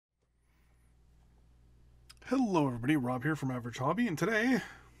Hello everybody, Rob here from Average Hobby, and today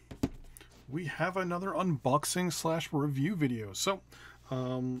we have another unboxing slash review video. So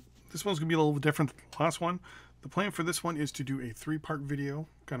this one's gonna be a little bit different than the last one. The plan for this one is to do a three-part video.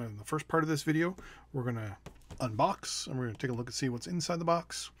 Kind of in the first part of this video, we're gonna unbox and we're gonna take a look and see what's inside the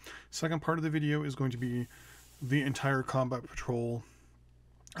box. Second part of the video is going to be the entire Combat Patrol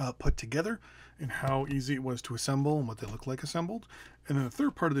put together and how easy it was to assemble and what they look like assembled. And then the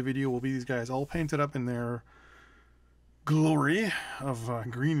third part of the video will be these guys all painted up in their glory of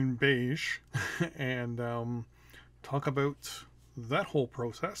green and beige and talk about that whole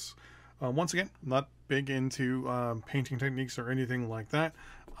process. Once again, not big into painting techniques or anything like that,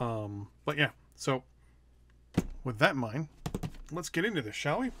 but yeah, so with that in mind, let's get into this,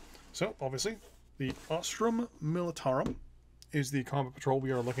 shall we? So obviously the Astra Militarum is the Combat Patrol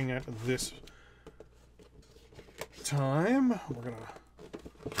we are looking at this time. We're gonna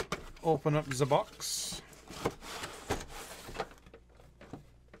open up the box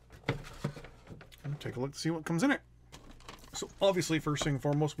and take a look to see what comes in it. So obviously, first thing and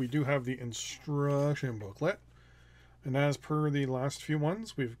foremost, we do have the instruction booklet, and as per the last few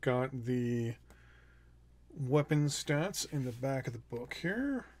ones, we've got the weapon stats in the back of the book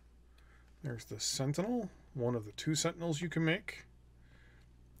here. There's the Sentinel, one of the two Sentinels you can make.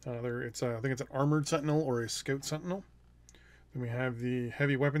 I think it's an armored Sentinel or a Scout Sentinel. Then we have the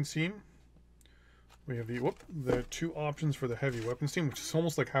heavy weapons team. We have the two options for the heavy weapons team, which is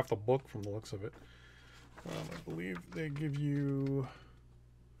almost like half the book from the looks of it. I believe they give you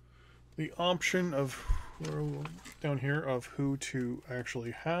the option of down here of who to actually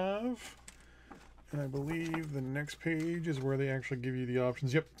have. And I believe the next page is where they actually give you the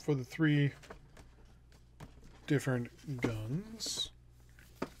options. Yep, for the three different guns.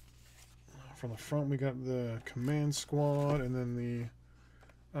 From the front, we got the command squad and then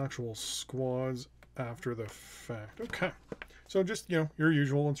the actual squads after the fact. Okay, so just, you know, your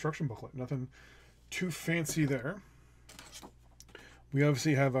usual instruction booklet. Nothing too fancy there. We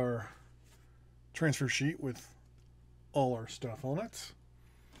obviously have our transfer sheet with all our stuff on it.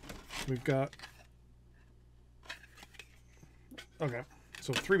 We've got, okay,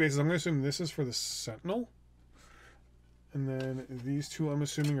 so three bases. I'm going to assume this is for the Sentinel. And then these two, I'm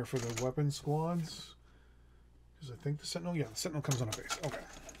assuming, are for the weapon squads. Because I think the Sentinel, yeah, the Sentinel comes on a base. Okay.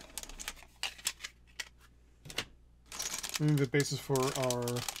 And the base is for our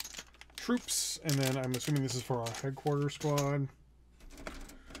troops, and then I'm assuming this is for our headquarters squad.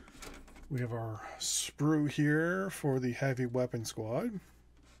 We have our sprue here for the heavy weapon squad.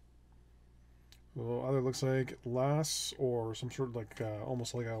 Well, either looks like LAS or some sort of like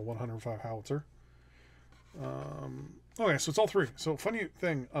almost like a 105 howitzer. Okay, so it's all three. So funny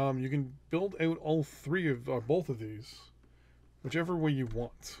thing, you can build out all three of both of these, whichever way you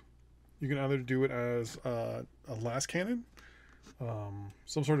want. You can either do it as a LAS cannon,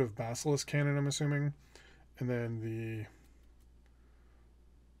 some sort of basilisk cannon, I'm assuming, and then the,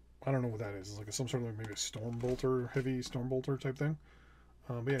 I don't know what that is. It's like some sort of maybe a storm bolter, heavy storm bolter type thing.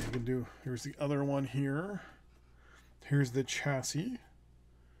 But yeah, you can do. Here's the other one here. Here's the chassis.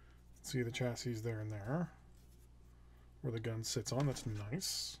 See the chassis there and there, where the gun sits on. That's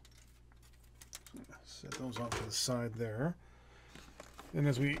nice. Set those off to the side there. And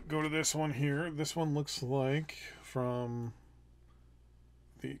as we go to this one here, this one looks like from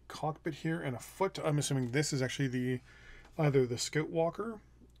the cockpit here and a foot. I'm assuming this is actually the either the Scout Walker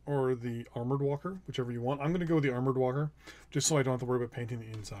or the Armored Walker, whichever you want. I'm going to go with the Armored Walker, just so I don't have to worry about painting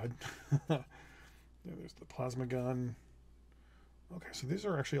the inside. Yeah, there's the plasma gun. Okay, so these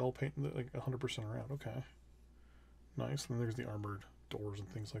are actually all painted like 100% around. Okay, nice. And then there's the armored doors and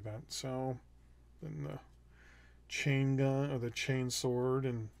things like that. So then the chain gun or the chain sword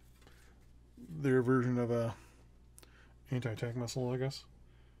and their version of a anti-tank missile, I guess.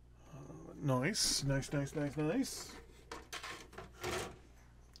 Nice.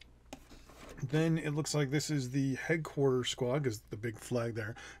 Then it looks like this is the headquarters squad, because the big flag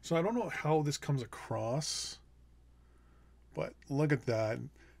there. So I don't know how this comes across, but look at that.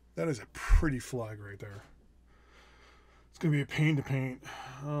 That is a pretty flag right there. It's going to be a pain to paint.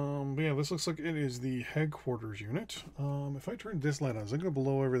 But yeah, this looks like it is the headquarters unit. If I turn this light on, is it going to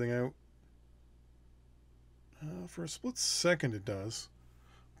blow everything out? For a split second it does.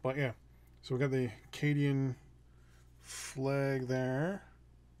 But yeah, so we got the Acadian flag there.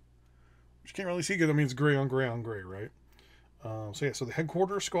 Which you can't really see because, I mean, it's gray on gray on gray, right? So yeah, so the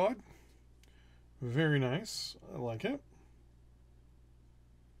headquarters squad. Very nice. I like it.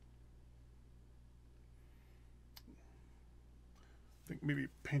 I think maybe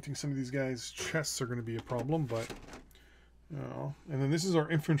painting some of these guys' chests are going to be a problem, but you know. And then this is our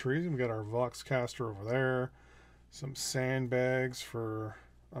infantry. We got our Vox caster over there. Some sandbags for,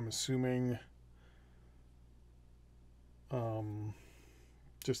 I'm assuming,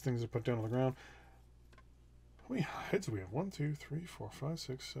 just things to put down on the ground. How many heads do we have? 1, 2, 3, 4, 5,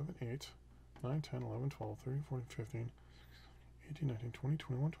 6, 7, 8, 9, 10, 11, 12, 13, 14, 15, 18, 19, 20,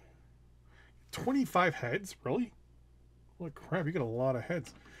 21, 20. 25 heads? Really? Holy crap, you get a lot of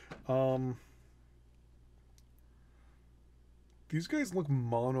heads. These guys look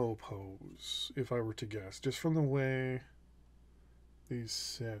monopose, if I were to guess, just from the way these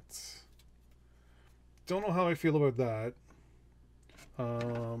sit. Don't know how I feel about that.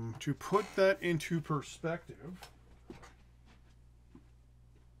 To put that into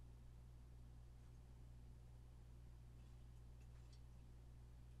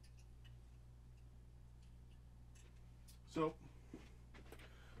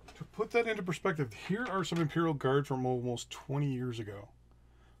perspective, here are some Imperial Guards from almost 20 years ago.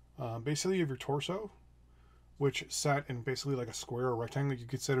 Basically, you have your torso, which sat in basically like a square or rectangle. You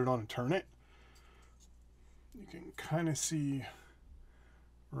could set it on and turn it. You can kind of see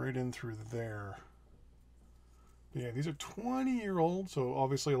right in through there. But yeah, these are 20-year-old, so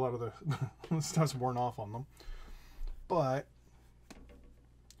obviously a lot of the stuff's worn off on them. But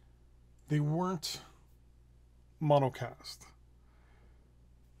they weren't monocast.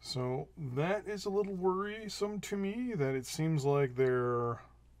 So that is a little worrisome to me, that it seems like they're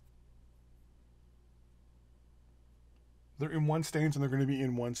in one stance and they're going to be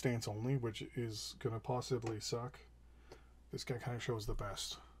in one stance only, which is going to possibly suck. This guy kind of shows the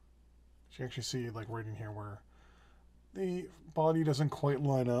best. You can actually see, like, right in here where the body doesn't quite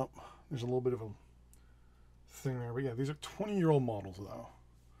line up. There's a little bit of a thing there. But yeah, these are 20-year-old models, though.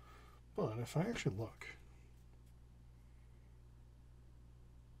 But if I actually look,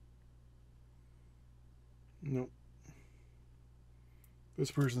 nope,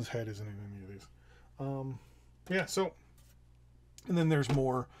 this person's head isn't in any of these. Yeah, so, and then there's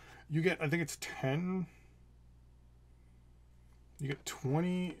more. You get, I think it's 10. You get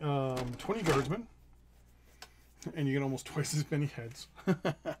 20 guardsmen, and you get almost twice as many heads.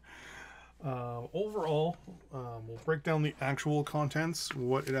 Overall, we'll break down the actual contents,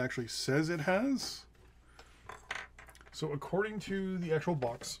 what it actually says it has. So according to the actual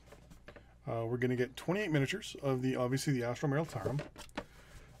box, we're going to get 28 miniatures of obviously the Astra Militarum.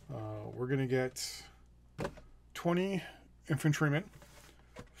 We're going to get 20 infantrymen,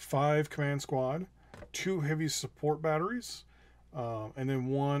 5 command squad, 2 heavy support batteries, and then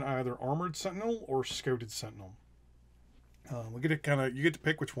 1 either armored sentinel or scouted sentinel. We get to you get to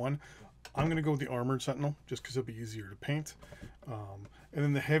pick which one. I'm going to go with the armored sentinel just because it'll be easier to paint. And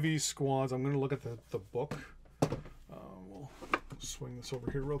then the heavy squads, I'm going to look at the book. We'll swing this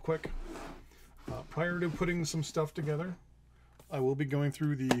over here real quick. Prior to putting some stuff together, I will be going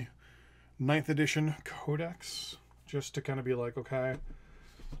through the 9th edition codex just to kind of be like, okay,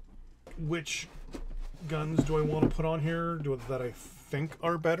 which guns do I want to put on here that I think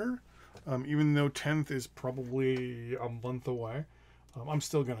are better? Even though 10th is probably a month away, I'm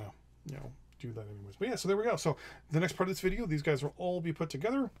still gonna, do that anyways. But yeah, so there we go. So the next part of this video, these guys will all be put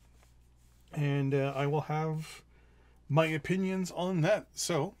together, and I will have my opinions on that.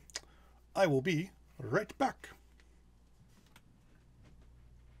 So I will be right back.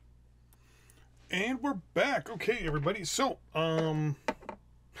 And we're back. Okay, everybody. So, done.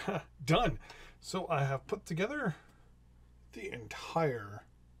 So I have put together the entire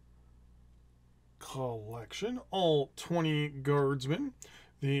collection, all 20 guardsmen,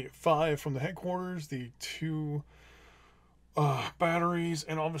 the 5 from the headquarters, the 2 batteries,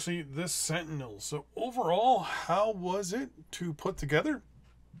 and obviously this sentinel. So overall, how was it to put together?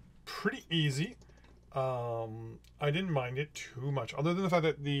 Pretty easy. I didn't mind it too much, other than the fact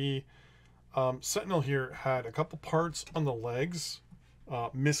that the sentinel here had a couple parts on the legs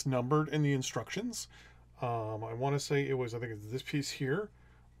misnumbered in the instructions. I want to say it was, I think it's this piece here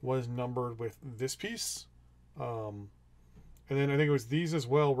was numbered with this piece, and then I think it was these as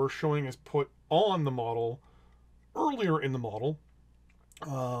well were showing as put on the model earlier in the model,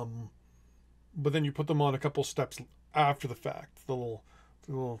 but then you put them on a couple steps after the fact, the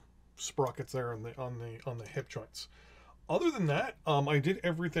little sprockets there on the hip joints. Other than that, I did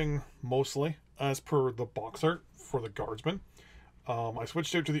everything mostly as per the box art for the guardsmen. I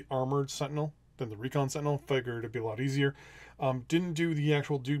switched out to the armored sentinel, then the recon sentinel. Figured it'd be a lot easier. Didn't do the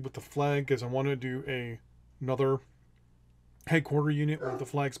actual dude with the flag because I wanted to do another headquarter unit with the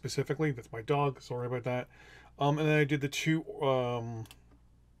flag specifically. That's my dog. Sorry about that. And then I did the 2. I think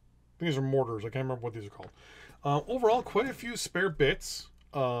these are mortars. I can't remember what these are called. Overall, quite a few spare bits.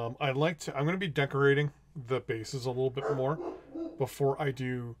 I'm going to be decorating the bases a little bit more before I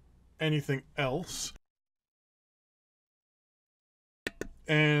do anything else.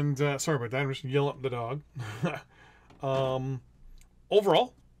 And sorry about that. I'm just yelling at the dog.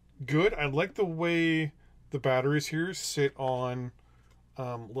 Overall, good. I like the way the batteries here sit on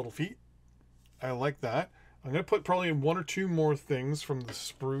little feet. I like that. I'm going to put probably one or two more things from the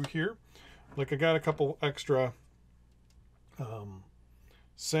sprue here. Like I got a couple extra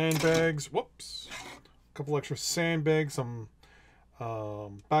sandbags. Whoops. A couple extra sandbags, some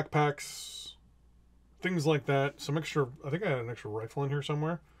backpacks, things like that. Some extra, I think I had an extra rifle in here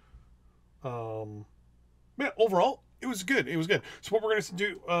somewhere. Yeah, overall, it was good. It was good. So what we're going to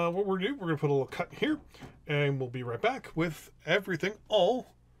do, we're going to put a little cut here, and we'll be right back with everything all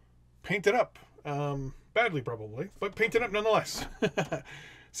painted up. Badly probably, but painted up nonetheless.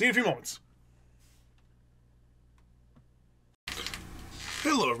 See you in a few moments.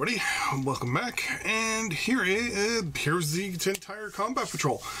 Hello everybody, welcome back, and here's the entire combat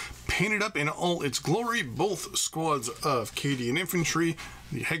patrol, painted up in all its glory, both squads of Cadian infantry,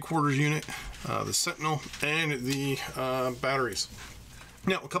 the headquarters unit, the sentinel, and the batteries.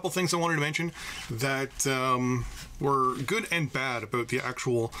 Now, a couple things I wanted to mention that were good and bad about the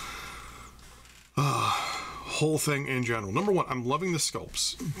actual whole thing in general. Number one, I'm loving the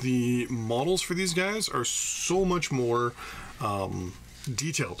sculpts. The models for these guys are so much more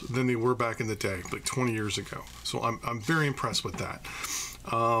detailed than they were back in the day, like 20 years ago. So I'm very impressed with that.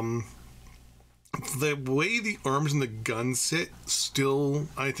 The way the arms and the guns sit still,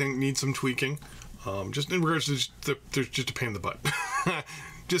 I think, needs some tweaking. Just in regards to there's just a pain in the butt.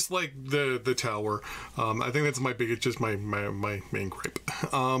 Just like the tower. I think that's my biggest, just my main gripe.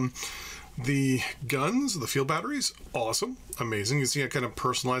 The guns, the field batteries, awesome, amazing. You see I kind of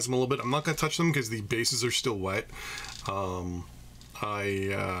personalize them a little bit. I'm not going to touch them because the bases are still wet.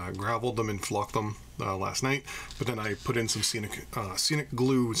 I graveled them and flocked them last night, but then I put in some scenic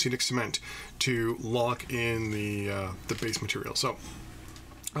glue, scenic cement to lock in the base material. So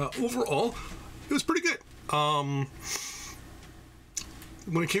overall, it was pretty good. When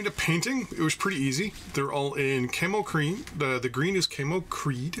it came to painting, it was pretty easy. They're all in camo green. The green is camo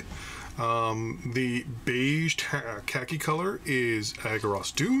creed. The beige khaki color is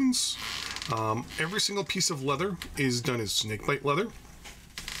Agaros Dunes. Every single piece of leather is done as snakebite leather.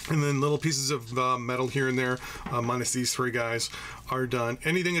 And then little pieces of metal here and there, minus these three guys, are done.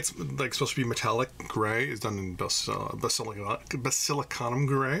 Anything that's like supposed to be metallic gray is done in basilicanum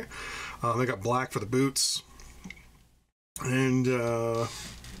gray. They got black for the boots. And the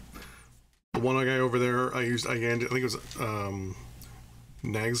one guy over there, I think it was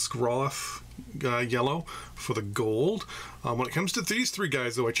Nagsgroth yellow for the gold. When it comes to these three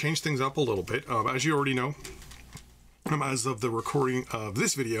guys, though, I changed things up a little bit. As you already know, as of the recording of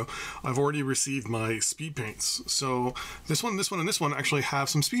this video, I've already received my speed paints. So this one, and this one actually have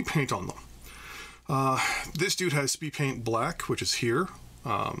some speed paint on them. This dude has speed paint black, which is here.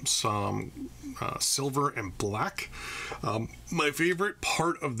 Some silver and black. My favorite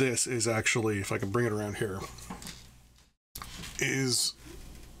part of this is actually, if I can bring it around here, is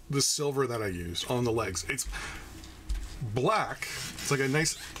the silver that I used on the legs. It's black. It's like a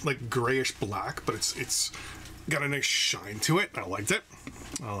nice, like grayish black, but it's got a nice shine to it. I liked it.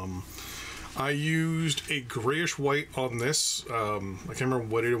 I used a grayish white on this. I can't remember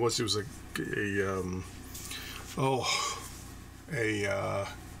what it was. It was like it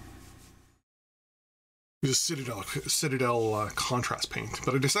was a Citadel contrast paint,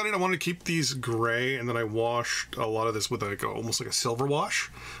 but I decided I wanted to keep these gray, and then I washed a lot of this with like almost like a silver wash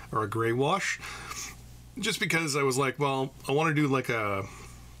or a gray wash, just because I was like, well, I want to do like a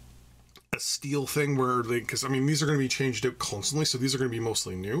steel thing where because I mean these are going to be changed out constantly, so these are going to be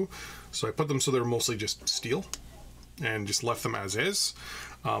mostly new. So I put them so they're mostly just steel, and just left them as is.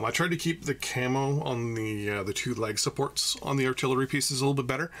 I tried to keep the camo on the two leg supports on the artillery pieces a little bit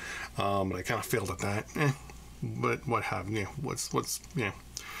better, but I kind of failed at that. But what have you? What's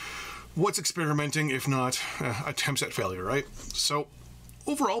experimenting if not attempts at failure, right? So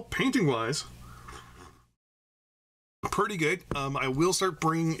overall, painting wise, pretty good. I will start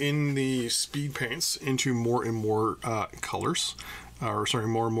bringing in the speed paints into more and more colors, or sorry,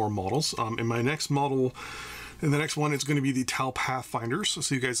 more and more models. In my next model. And the next one is going to be the Tau Pathfinders,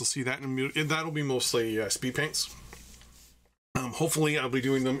 so you guys will see that, and that'll be mostly speed paints. Hopefully I'll be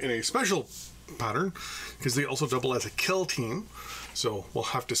doing them in a special pattern, because they also double as a kill team, so we'll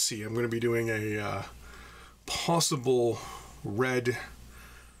have to see. I'm going to be doing a possible red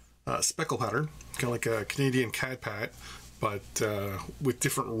speckle pattern, kind of like a Canadian Cat Pat, but with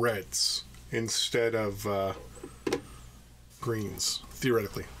different reds instead of greens,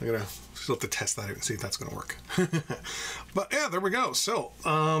 theoretically. I'm going to still have to test that out and see if that's going to work. But yeah, there we go. So,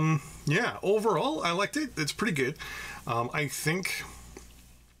 yeah, overall, I liked it. It's pretty good. I think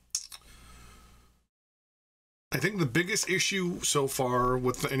I think the biggest issue so far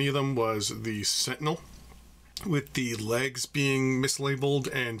with any of them was the Sentinel, with the legs being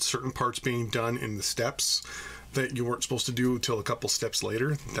mislabeled and certain parts being done in the steps that you weren't supposed to do until a couple steps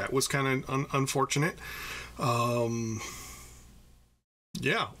later. That was kind of unfortunate.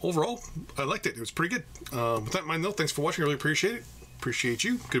 Yeah, overall, I liked it. It was pretty good. With that in mind, though, thanks for watching. I really appreciate it. Appreciate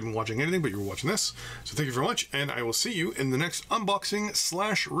you. Could have been watching anything, but you were watching this. So thank you very much, and I will see you in the next unboxing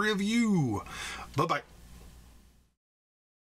 / review. Bye-bye.